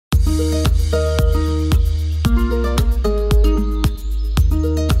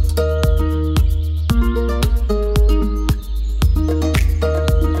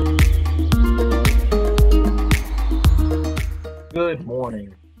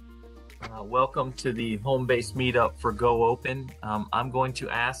Welcome to the home-based meetup for Go Open. I'm going to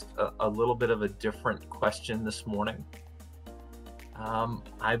ask a little bit of a different question this morning.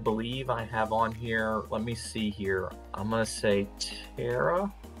 I believe I have on here, let me see here. I'm going to say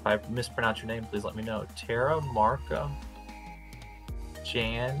Tara. If I mispronounce your name, please let me know. Tara, Marka,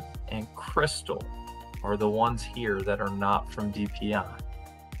 Jan, and Crystal are the ones here that are not from DPI.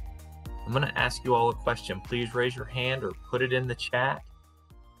 I'm going to ask you all a question. Please raise your hand or put it in the chat.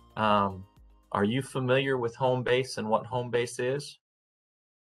 Are you familiar with Homebase and what Homebase is?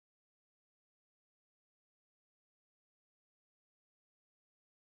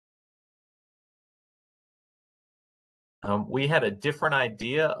 We had a different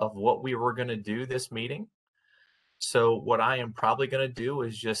idea of what we were going to do this meeting. So what I am probably going to do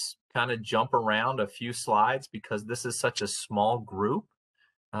is just kind of jump around a few slides because this is such a small group,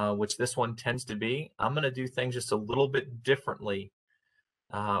 which this one tends to be. I'm going to do things just a little bit differently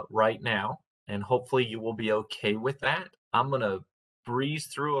right now, and hopefully you will be okay with that. I'm going to breeze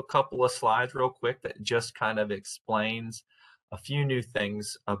through a couple of slides real quick that just kind of explains a few new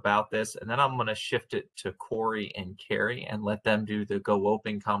things about this, and then I'm going to shift it to Corey and Carrie and let them do the Go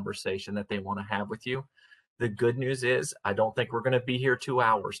Open conversation that they want to have with you. The good news is I don't think we're going to be here 2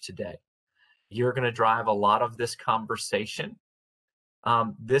 hours today. You're going to drive a lot of this conversation.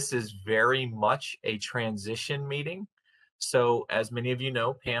 This is very much a transition meeting. So as many of you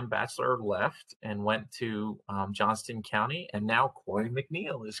know, Pam Batchelor left and went to Johnston County, and now Corey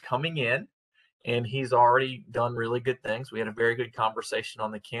McNeil is coming in, and he's already done really good things. We had a very good conversation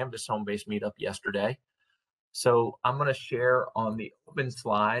on the Canvas home-based meetup yesterday. So I'm going to share on the open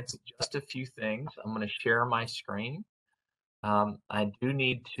slides just a few things. I'm going to share my screen. I do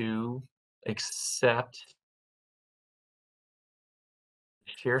need to accept.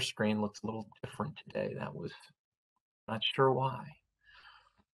 Share screen looks a little different today. That was not sure why.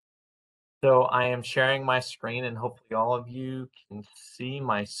 So I am sharing my screen, and hopefully all of you can see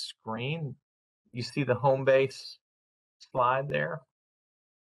my screen. You see the Homebase slide there?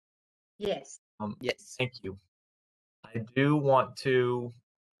 Yes. Yes. Thank you. I do want to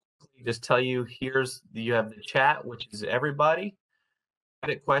just tell you, you have the chat, which is everybody.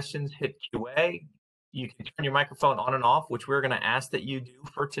 Edit questions, hit QA. You can turn your microphone on and off, which we're going to ask that you do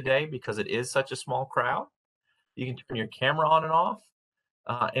for today because it is such a small crowd. You can turn your camera on and off.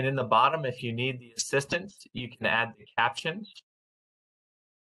 And in the bottom, if you need the assistance, you can add the captions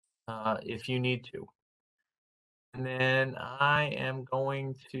if you need to. And then I am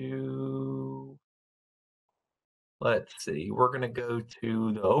going to, let's see, we're going to go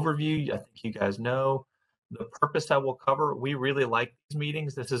to the overview. I think you guys know the purpose I will cover. We really like these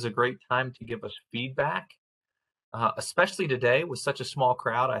meetings. This is a great time to give us feedback, especially today with such a small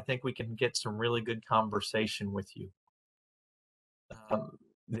crowd. I think we can get some really good conversation with you.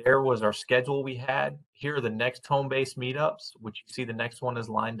 There was our schedule we had. Here are the next home-based meetups, which you see the next one is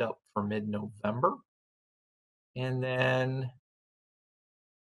lined up for mid-November. And then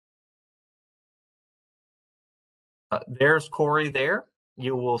there's Corey there.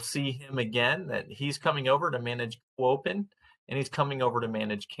 You will see him again, that he's coming over to manage Open, and he's coming over to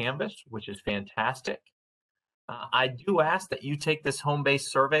manage Canvas, which is fantastic. I do ask that you take this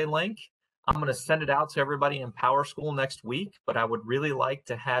home-based survey link. I'm going to send it out to everybody in PowerSchool next week, but I would really like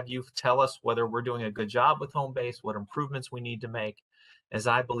to have you tell us whether we're doing a good job with Homebase, what improvements we need to make, as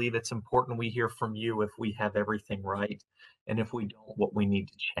I believe it's important we hear from you if we have everything right, and if we don't, what we need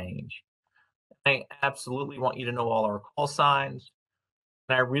to change. I absolutely want you to know all our call signs,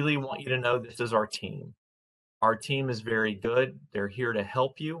 and I really want you to know this is our team. Our team is very good. They're here to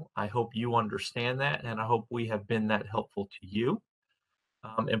help you. I hope you understand that, and I hope we have been that helpful to you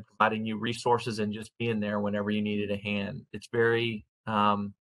in providing you resources and just being there whenever you needed a hand. It's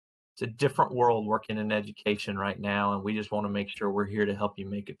it's a different world working in education right now, and we just want to make sure we're here to help you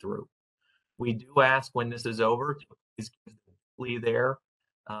make it through. We do ask when this is over to please give the plea there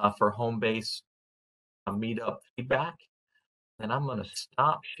for home-based meetup feedback. And I'm going to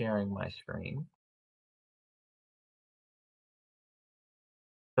stop sharing my screen.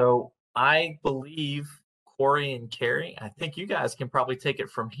 So I believe Corey and Carrie, I think you guys can probably take it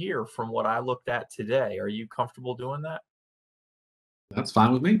from here from what I looked at today. Are you comfortable doing that? That's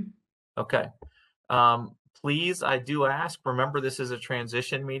fine with me. Okay. Please, I do ask, remember this is a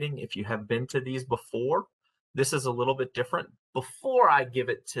transition meeting. If you have been to these before, this is a little bit different. Before I give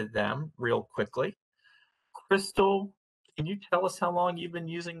it to them real quickly, Crystal, can you tell us how long you've been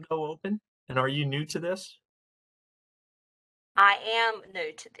using Go Open? And are you new to this? I am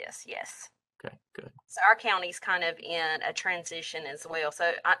new to this, yes. Okay, good. So our county's kind of in a transition as well.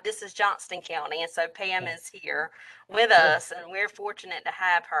 So this is Johnston County, and so Pam is here with us, and we're fortunate to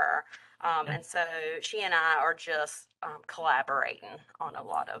have her. And so she and I are just collaborating on a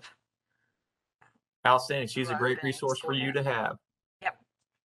lot of. Outstanding. She's a great things resource for you him. to have.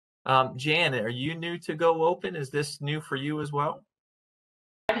 Yep. Janet, are you new to Go Open? Is this new for you as well?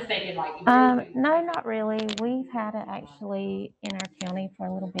 I was thinking like. No, not really. We've had it actually in our county for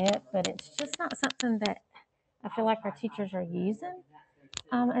a little bit, but it's just not something that I feel like our teachers are using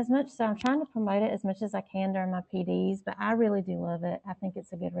as much. So I'm trying to promote it as much as I can during my PDs, but I really do love it. I think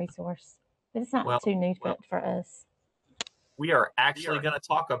it's a good resource, but it's not too new for us. We are actually going to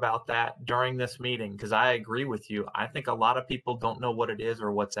talk about that during this meeting because I agree with you. I think a lot of people don't know what it is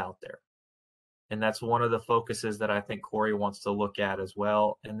or what's out there. And that's one of the focuses that I think Corey wants to look at as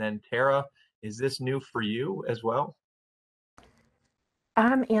well. And then Tara, is this new for you as well?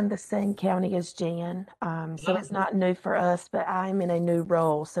 I'm in the same county as Jan, so it's not new for us, but I'm in a new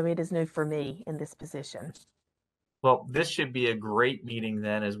role, so it is new for me in this position. Well, this should be a great meeting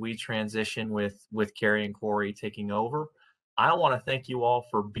then as we transition with Carrie and Corey taking over. I want to thank you all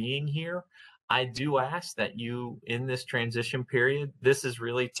for being here. I do ask that you, in this transition period, this is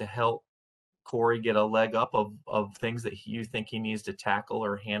really to help Corey get a leg up of things that you think he needs to tackle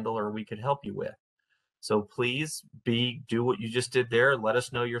or handle or we could help you with. So please do what you just did there. Let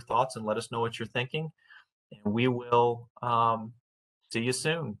us know your thoughts and let us know what you're thinking. And we will see you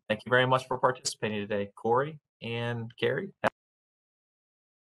soon. Thank you very much for participating today, Corey and Carrie.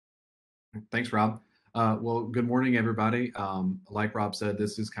 Thanks, Rob. Well, good morning, everybody. Like Rob said,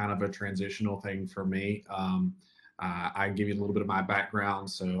 this is kind of a transitional thing for me. I can give you a little bit of my background.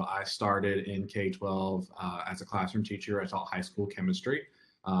 So I started in K-12 as a classroom teacher. I taught high school chemistry.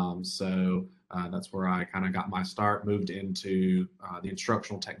 That's where I kind of got my start, moved into the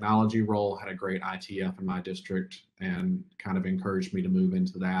instructional technology role, had a great ITF in my district and kind of encouraged me to move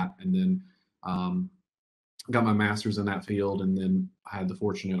into that. And then got my master's in that field, and then I had the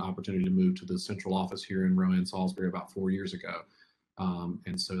fortunate opportunity to move to the central office here in Rowan, Salisbury about 4 years ago.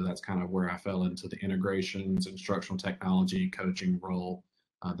 And so that's kind of where I fell into the integrations, instructional technology, coaching role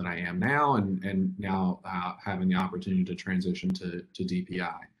that I am now, and now having the opportunity to transition to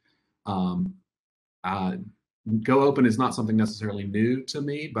DPI. Go Open is not something necessarily new to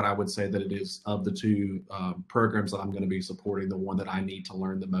me, but I would say that it is, of the two programs that I'm going to be supporting, the one that I need to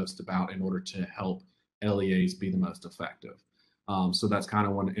learn the most about in order to help LEAs be the most effective. So that's kind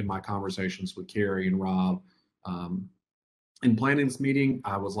of one in my conversations with Carrie and Rob. In planning this meeting,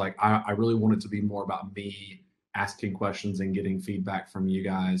 I was like, I really want it to be more about me asking questions and getting feedback from you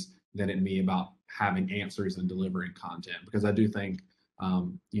guys than it me about having answers and delivering content, because I do think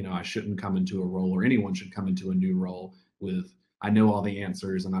I shouldn't come into a role, or anyone should come into a new role with, I know all the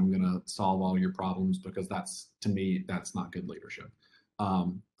answers and I'm going to solve all your problems, because to me, that's not good leadership.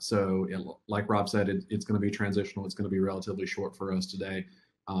 Like Rob said, it's going to be transitional. It's going to be relatively short for us today.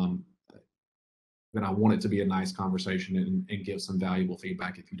 But I want it to be a nice conversation and give some valuable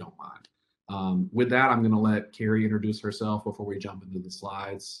feedback if you don't mind. With that, I'm going to let Carrie introduce herself before we jump into the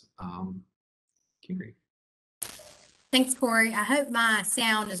slides. Carrie. Thanks, Corey. I hope my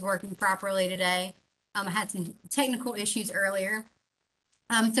sound is working properly today. I had some technical issues earlier.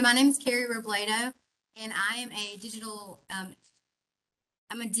 So my name is Carrie Robledo, and I am a digital,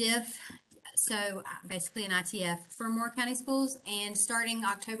 I'm a DIF, so basically an ITF for Moore County Schools. And starting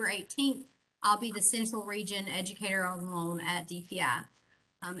October 18th, I'll be the Central Region Educator on Loan at DPI.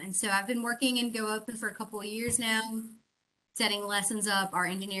 And so I've been working in Go Open for a couple of years now, setting lessons up, our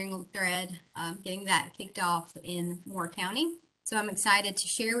engineering thread, getting that kicked off in Moore County. So I'm excited to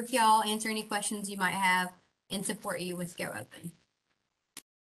share with y'all, answer any questions you might have, and support you with Go Open.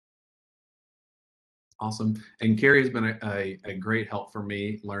 Awesome. And Carrie has been a great help for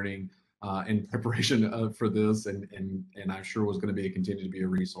me learning in preparation for this, and I'm sure was going to continue to be a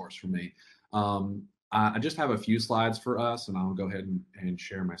resource for me. I just have a few slides for us, and I'll go ahead and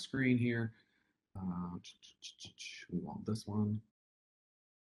share my screen here. We want this one.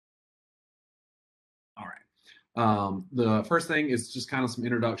 All right. The first thing is just kind of some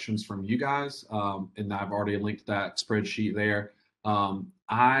introductions from you guys, and I've already linked that spreadsheet there.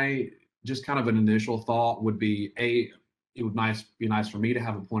 Just kind of an initial thought would be, it would be nice for me to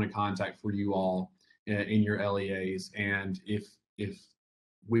have a point of contact for you all in your LEAs, and if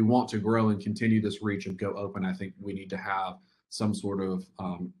we want to grow and continue this reach of Go Open, I think we need to have some sort of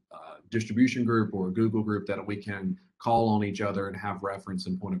distribution group or a Google group that we can call on each other and have reference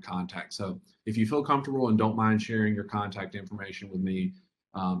and point of contact. So if you feel comfortable and don't mind sharing your contact information with me,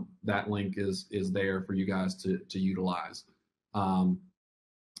 that link is there for you guys to utilize.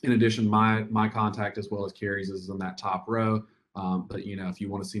 In addition, my contact as well as Carrie's is in that top row. But you know, if you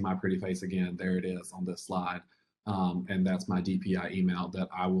want to see my pretty face again, there it is on this slide. And that's my DPI email that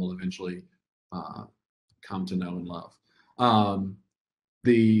I will eventually come to know and love.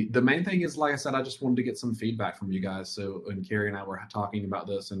 The main thing is, like I said, I just wanted to get some feedback from you guys. So, and Carrie and I were talking about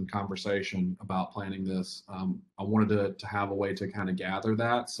this in conversation about planning this. I wanted to have a way to kind of gather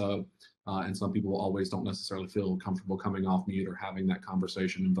that. So, and some people always don't necessarily feel comfortable coming off mute or having that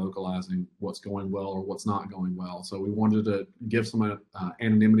conversation and vocalizing what's going well or what's not going well. So we wanted to give some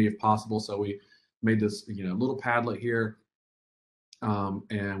anonymity if possible. So we made this, you know, little Padlet here.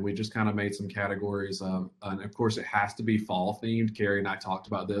 And we just kind of made some categories of, and of course it has to be fall themed. Carrie and I talked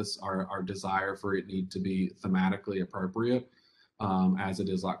about this, our desire for it need to be thematically appropriate, as it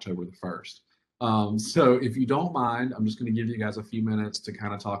is October the 1st. So if you don't mind, I'm just going to give you guys a few minutes to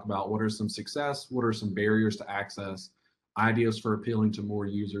kind of talk about what are some success, what are some barriers to access, ideas for appealing to more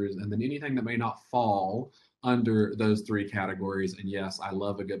users, and then anything that may not fall under those three categories. And yes, I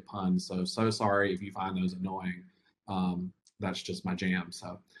love a good pun, so sorry if you find those annoying. That's just my jam.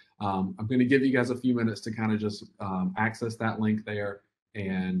 So I'm going to give you guys a few minutes to kind of just access that link there.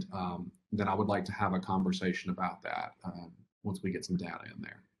 And then I would like to have a conversation about that once we get some data in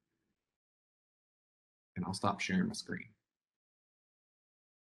there. And I'll stop sharing my screen.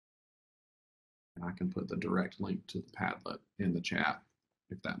 And I can put the direct link to the Padlet in the chat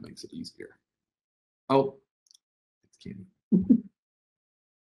if that makes it easier. Oh, it's Kenny.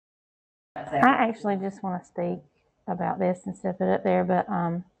 I actually just want to speak about this and step it up there, but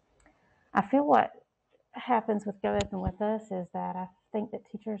I feel what happens with Go Open with us is that I think that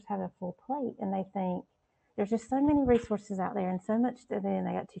teachers have a full plate and they think there's just so many resources out there and so much to do, and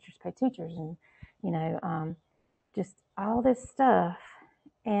they got Teachers Pay Teachers and, you know, just all this stuff,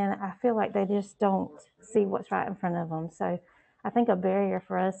 and I feel like they just don't see what's right in front of them. So I think a barrier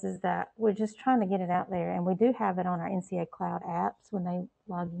for us is that we're just trying to get it out there, and we do have it on our NCA Cloud apps when they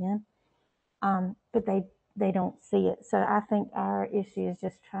log in, but they don't see it. So I think our issue is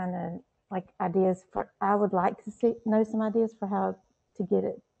just trying to, like, ideas for, I would like to know some ideas for how to get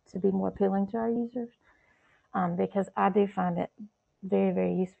it to be more appealing to our users, because I do find it very,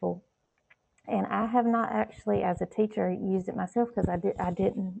 very useful. And I have not actually, as a teacher, used it myself because I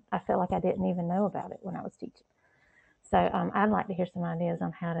felt like I didn't even know about it when I was teaching. So I'd like to hear some ideas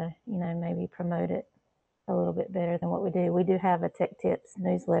on how to, you know, maybe promote it a little bit better than what we do. We do have a Tech Tips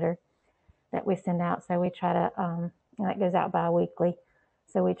newsletter that we send out. So we try to, and that goes out bi-weekly.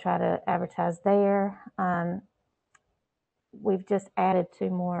 So we try to advertise there. We've just added 2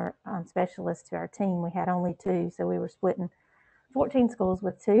 more specialists to our team. We had only 2, so we were splitting 14 schools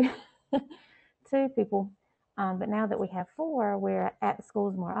with 2 people. But now that we have 4, we're at the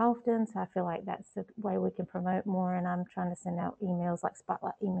schools more often. So I feel like that's the way we can promote more. And I'm trying to send out emails, like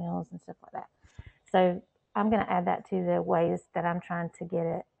spotlight emails and stuff like that. So I'm going to add that to the ways that I'm trying to get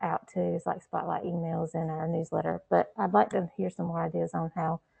it out to, is like spotlight emails in our newsletter. But I'd like to hear some more ideas on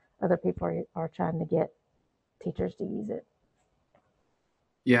how other people are trying to get teachers to use it.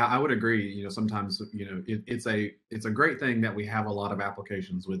 Yeah, I would agree. You know, sometimes, you know, it's a great thing that we have a lot of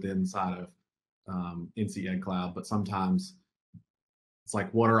applications inside of NC Ed Cloud, but sometimes it's like,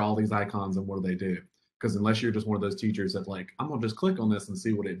 what are all these icons and what do they do? Because unless you're just one of those teachers that, like, I'm gonna just click on this and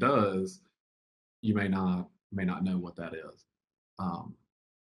see what it does, you may not know what that is.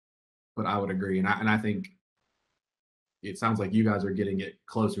 But I would agree, and I think it sounds like you guys are getting it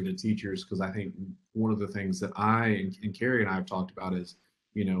closer to teachers, because I think one of the things that I and Carrie and I have talked about is,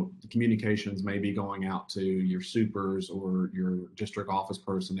 you know, the communications may be going out to your supers or your district office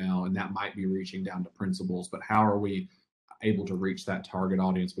personnel, and that might be reaching down to principals. But how are we able to reach that target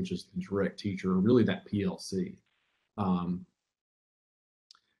audience, which is the direct teacher, or really that PLC?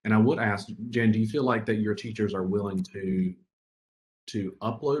 And I would ask, Jen, do you feel like that your teachers are willing to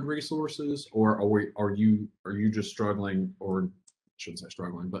upload resources, or are you just struggling, or I shouldn't say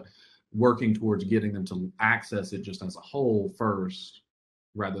struggling, but working towards getting them to access it just as a whole first,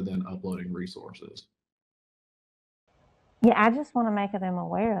 rather than uploading resources? Yeah, I just want to make them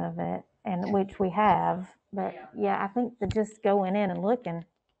aware of it, and which we have. But yeah, I think that just going in and looking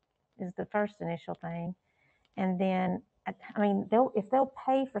is the first initial thing, and then I mean, if they'll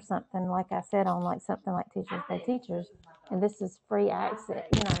pay for something, like I said, on like something like Teachers Pay Teachers, and this is free access,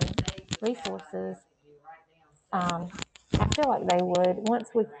 you know, resources. I feel like they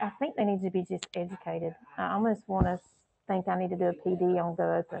would. I think they need to be just educated. I almost want to think I need to do a PD on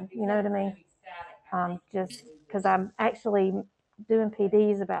Go Open. You know what I mean? Just because I'm actually doing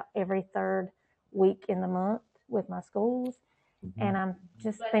PDs about every 3rd week in the month with my schools. And I'm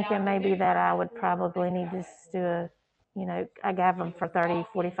just thinking maybe that I would probably need to do you know, I gave them for 30,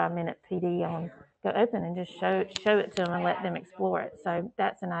 45-minute PD on Go Open and just show it to them and let them explore it. So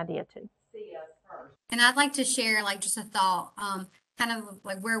that's an idea too. And I'd like to share like just a thought, kind of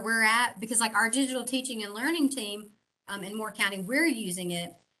like where we're at, because like our digital teaching and learning team in Moore County, we're using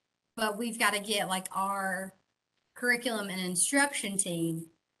it, but we've got to get like our curriculum and instruction team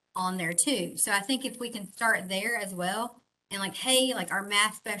on there too. So I think if we can start there as well, and like, hey, like our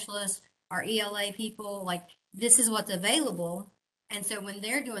math specialists, our ELA people, like this is what's available. And so when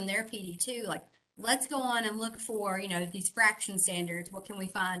they're doing their PD too, like let's go on and look for, you know, these fraction standards. What can we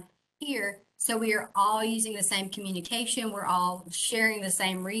find here? So we are all using the same communication. We're all sharing the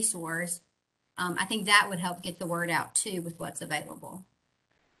same resource. I think that would help get the word out too with what's available.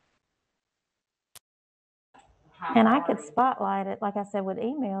 And I could spotlight it, like I said, with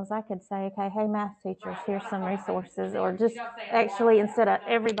emails. I could say, okay, hey, math teachers, here's some resources, or just actually instead of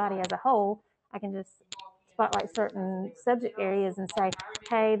everybody as a whole, I can just spotlight certain subject areas and say,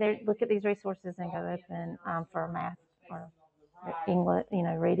 hey, look at these resources and Go Open for math or English, you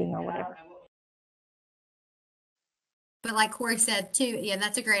know, reading or whatever. But like Corey said too, yeah,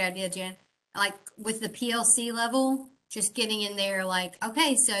 that's a great idea, Jen. Like with the PLC level, just getting in there like,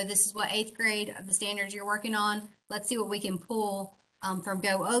 okay, so this is what 8th grade of the standards you're working on. Let's see what we can pull from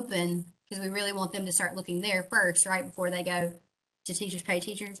Go Open, because we really want them to start looking there first, right? Before they go to Teachers Pay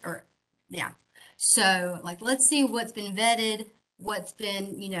Teachers, or yeah. So like, let's see what's been vetted, what's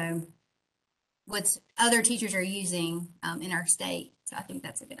been, you know, what's other teachers are using in our state. So I think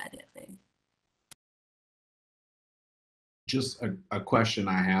that's a good idea too. Just a question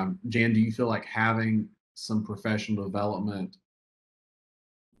I have, Jan, do you feel like having some professional development,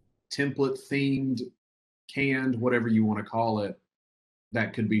 template themed, canned, whatever you want to call it,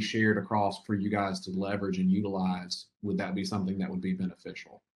 that could be shared across for you guys to leverage and utilize, would that be something that would be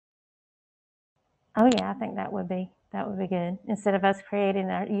beneficial? Oh yeah, I think that would be good. Instead of us creating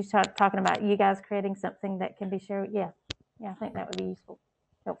talking about you guys creating something that can be shared. Yeah, I think that would be useful,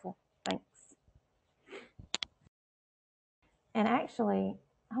 helpful. Thanks. And actually,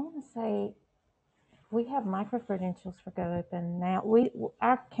 I want to say we have micro-credentials for Go Open now.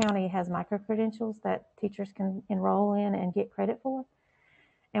 Our county has micro-credentials that teachers can enroll in and get credit for.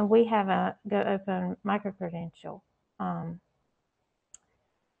 And we have a Go Open micro-credential.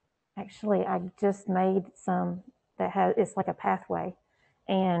 Actually, I just made some that it's like a pathway.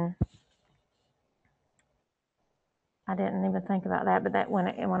 And I didn't even think about that, but that when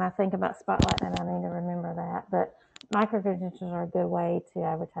I think about Spotlight, then I need to remember that. But micro-credentials are a good way to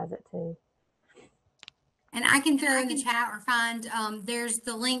advertise it too. And I can throw in the chat or find, there's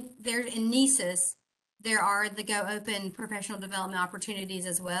the link there in NESIS. There are the Go Open professional development opportunities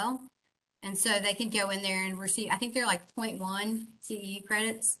as well. And so they can go in there and receive, I think they're like 0.1 CEU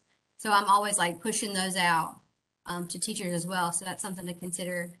credits. So I'm always like pushing those out to teachers as well. So that's something to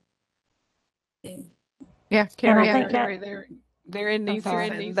consider too. Yeah, Carrie, I think Carrie, they're in these,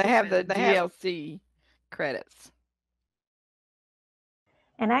 and they have the DLC credits.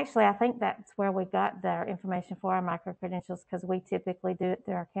 And actually, I think that's where we got their information for our micro-credentials, because we typically do it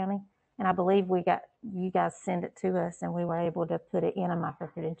through our county. And I believe you guys send it to us, and we were able to put it in a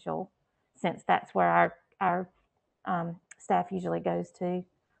micro-credential, since that's where our staff usually goes to,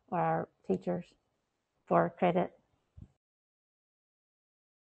 or our teachers, for credit.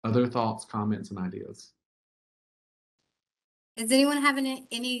 Other thoughts, comments, and ideas? Does anyone have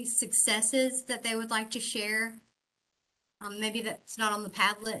any successes that they would like to share? Maybe that's not on the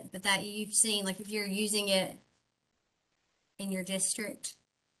Padlet, but that you've seen, like if you're using it in your district.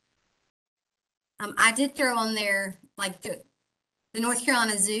 I did throw on there, like the North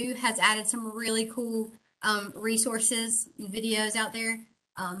Carolina Zoo has added some really cool resources and videos out there.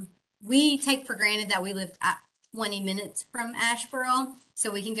 We take for granted that we live at 20 minutes from Asheboro,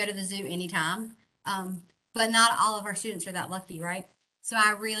 so we can go to the zoo anytime. But not all of our students are that lucky, right? So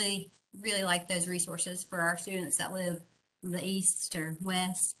I really, really like those resources for our students that live in the east or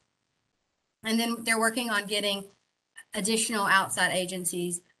west. And then they're working on getting additional outside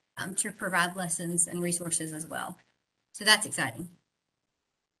agencies to provide lessons and resources as well. So that's exciting.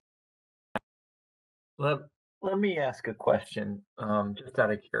 Let me ask a question, just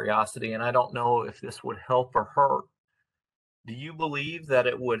out of curiosity, and I don't know if this would help or hurt. Do you believe that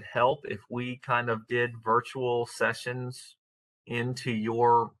it would help if we kind of did virtual sessions into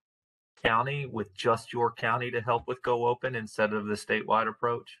your county, with just your county to help with Go Open, instead of the statewide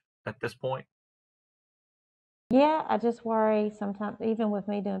approach at this point? Yeah, I just worry sometimes, even with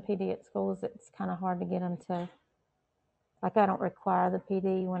me doing PD at schools, it's kind of hard to get them to, like, I don't require the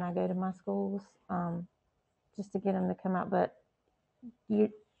PD when I go to my schools, just to get them to come out. But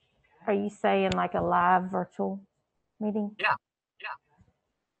are you saying like a live virtual meeting? Yeah.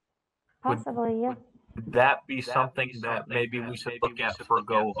 Would- Possibly, yeah. Would that be something that maybe we should look at for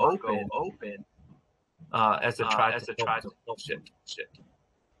Go Open as a try to shift?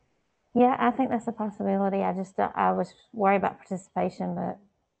 Yeah, I think that's a possibility. I just, I was worried about participation, but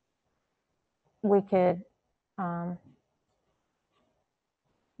we could offer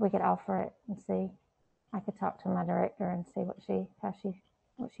it and see. I could talk to my director and see what she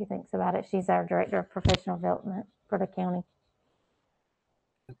thinks about it. She's our director of professional development for the county.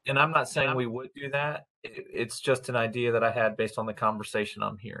 And I'm not saying we would do that. It's just an idea that I had based on the conversation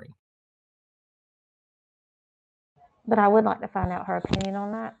I'm hearing. But I would like to find out her opinion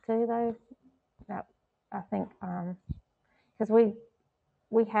on that too, though. That I think, because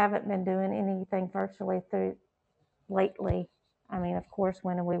we haven't been doing anything virtually through lately. I mean, of course,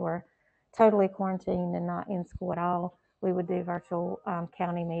 when we were totally quarantined and not in school at all, we would do virtual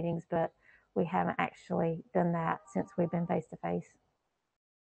county meetings, but we haven't actually done that since we've been face to face.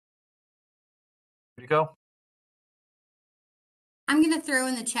 Here you go. I'm going to throw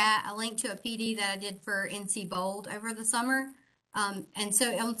in the chat a link to a PD that I did for NC Bold over the summer. And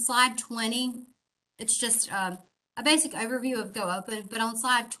so on slide 20, it's just a basic overview of Go Open, but on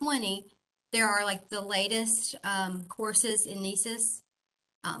slide 20, there are like the latest courses in NESIS.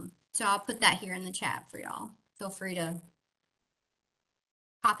 So I'll put that here in the chat for y'all. Feel free to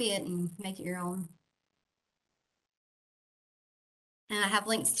copy it and make it your own. And I have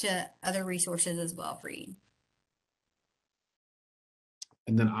links to other resources as well for you.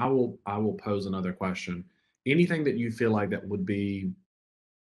 And then I will pose another question. Anything that you feel like that would be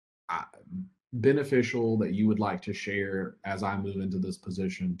beneficial that you would like to share as I move into this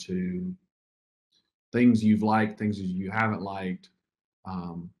position, to things you've liked, things that you haven't liked,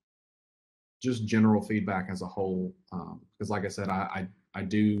 just general feedback as a whole. Because like I said, I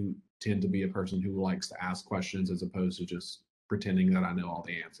do tend to be a person who likes to ask questions as opposed to just pretending that I know all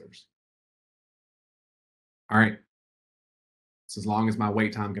the answers. All right. It's as long as my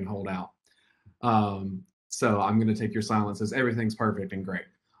wait time can hold out. So I'm going to take your silence as everything's perfect and great.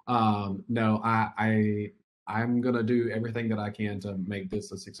 No, I'm going to do everything that I can to make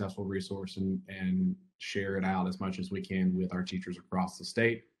this a successful resource and share it out as much as we can with our teachers across the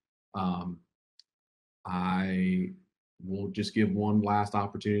state. I will just give one last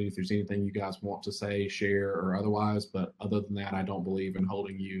opportunity if there's anything you guys want to say, share, or otherwise. But other than that, I don't believe in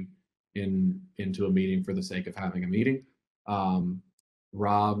holding you into a meeting for the sake of having a meeting.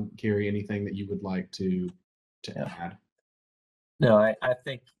 Rob, Carrie, anything that you would like to add? No, I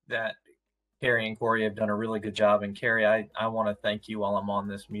think that Carrie and Corey have done a really good job. And Carrie, I want to thank you while I'm on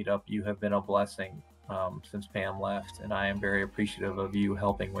this meetup. You have been a blessing since Pam left, and I am very appreciative of you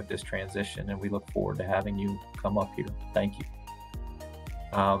helping with this transition, and we look forward to having you come up here. Thank you.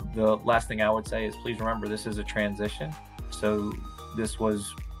 The last thing I would say is please remember this is a transition. So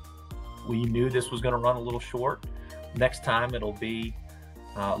we knew this was going to run a little short. Next time it'll be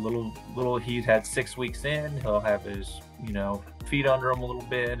he's had 6 weeks in, he'll have his feet under him a little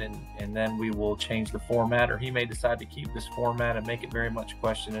bit, and then we will change the format, or he may decide to keep this format and make it very much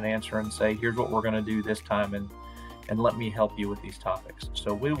question and answer and say, here's what we're going to do this time, and let me help you with these topics.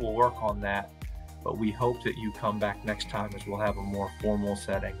 So we will work on that, but we hope that you come back next time as we'll have a more formal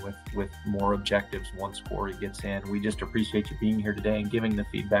setting with more objectives once Corey gets in. We just appreciate you being here today and giving the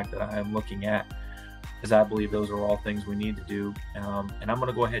feedback that I am looking at, because I believe those are all things we need to do. And I'm going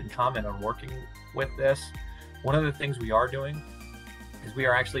to go ahead and comment on working with this. One of the things we are doing is we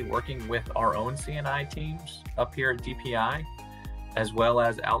are actually working with our own CNI teams up here at DPI, as well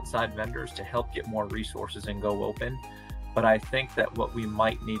as outside vendors to help get more resources in Go Open. But I think that what we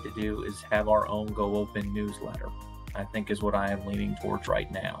might need to do is have our own Go Open newsletter, I think is what I am leaning towards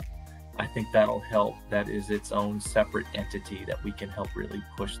right now. I think that'll help. That is its own separate entity that we can help really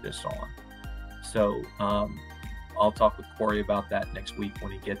push this on. So I'll talk with Corey about that next week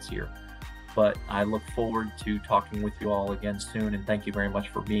when he gets here. But I look forward to talking with you all again soon, and thank you very much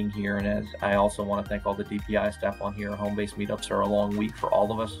for being here. And as I also want to thank all the DPI staff on here. Home-based meetups are a long week for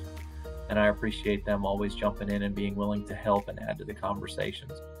all of us, and I appreciate them always jumping in and being willing to help and add to the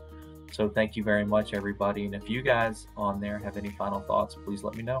conversations. So thank you very much, everybody. And if you guys on there have any final thoughts, please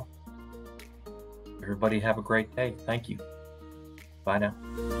let me know. Everybody have a great day. Thank you. Bye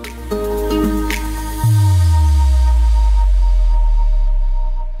now.